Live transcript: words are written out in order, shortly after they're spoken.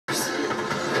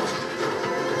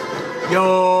Yo,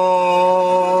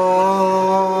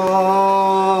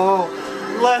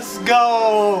 let's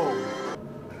go.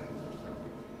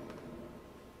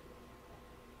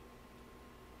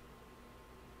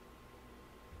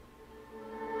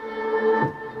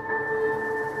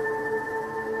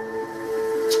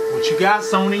 What you got,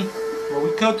 Sony? What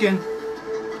we cooking?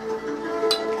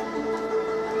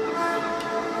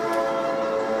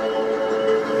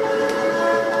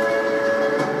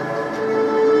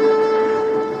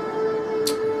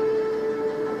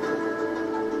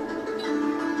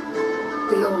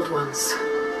 The old ones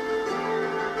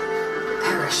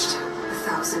perished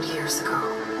 1,000 years ago.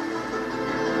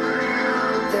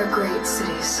 Their great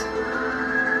cities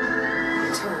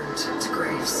turned to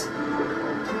graves.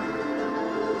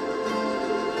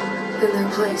 In their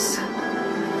place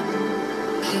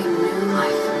came new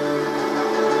life.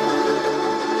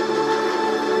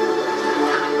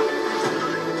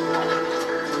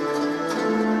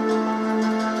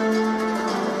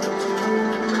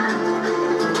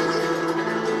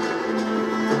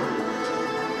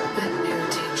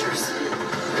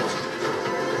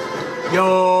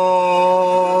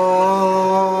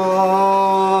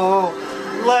 Yo,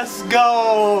 let's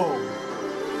go.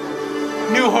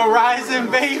 New Horizon,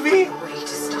 baby. No way to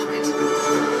stop it. The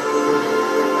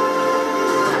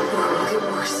war will get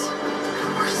worse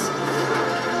and worse.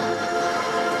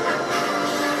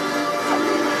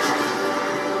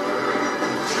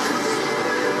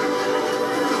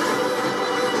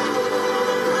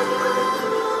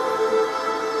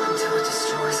 Until it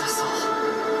destroys us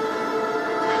all.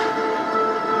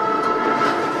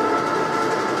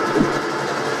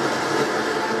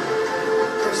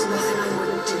 There's nothing I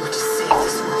wouldn't do to save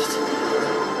this world.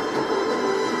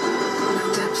 No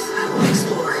depths I won't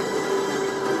explore.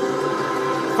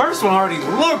 First one already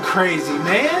looked crazy,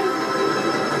 man.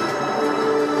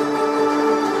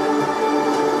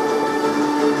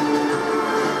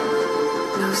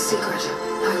 No secret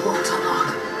I won't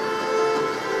unlock.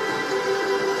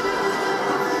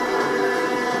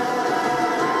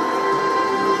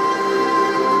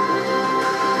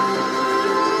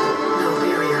 No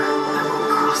barrier I won't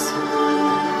cross.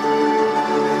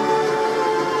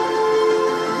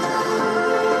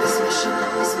 This mission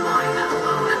is mine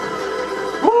alone.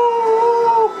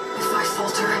 Woo! If I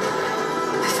falter,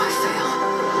 if I fail,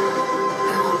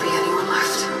 there won't be anyone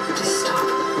left to stop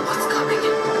what's coming.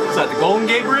 Is that the Golden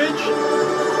Gate Bridge?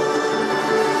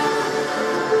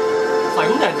 It's like,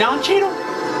 who that, Don Cheadle?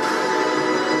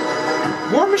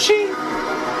 War Machine?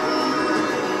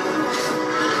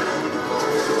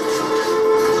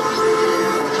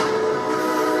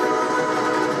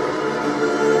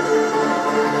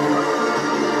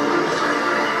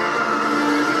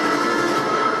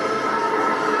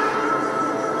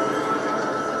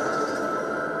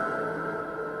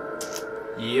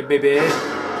 Yeah, baby.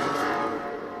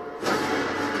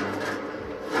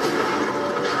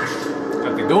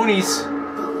 Got the Goonies.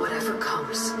 But whatever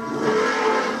comes,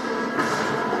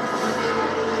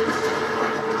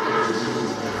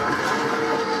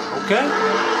 Okay.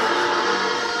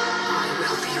 I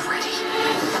will be ready.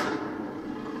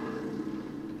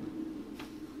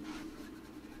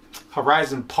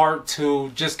 Horizon Part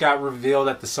 2 just got revealed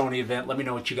at the Sony event. Let me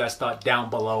know what you guys thought down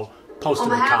below. Post in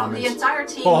the comments. The entire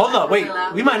team Oh, hold up, wait.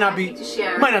 Gorilla, We might not be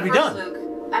done. Look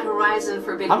at Horizon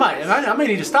Forbidden I may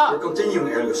need to We're stop.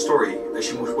 continuing Elio's story as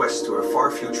she moves west to a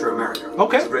far future America.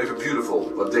 Okay. It's brave and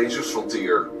beautiful, but dangerous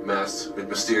frontier, masked with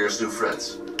mysterious new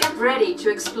threats. Get ready to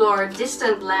explore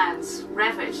distant lands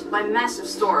ravaged by massive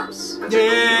storms. And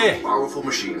take on Yeah. new, powerful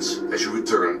machines as you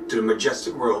return. To the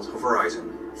majestic world of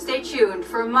Horizon. Stay tuned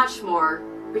for much more.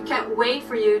 We can't wait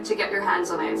for you to get your hands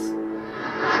on it.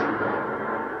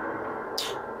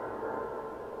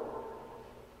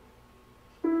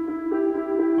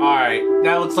 Alright,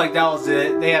 that looks like that was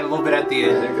it. They had a little bit at the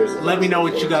end. Let me know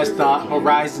what you guys thought.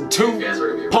 Horizon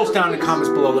 2. Post down in the comments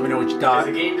below. Let me know what you thought.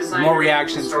 More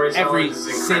reactions every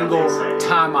single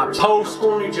time I post.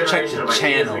 Check the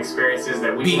channel.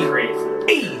 Be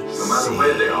easy. No matter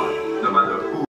where they are,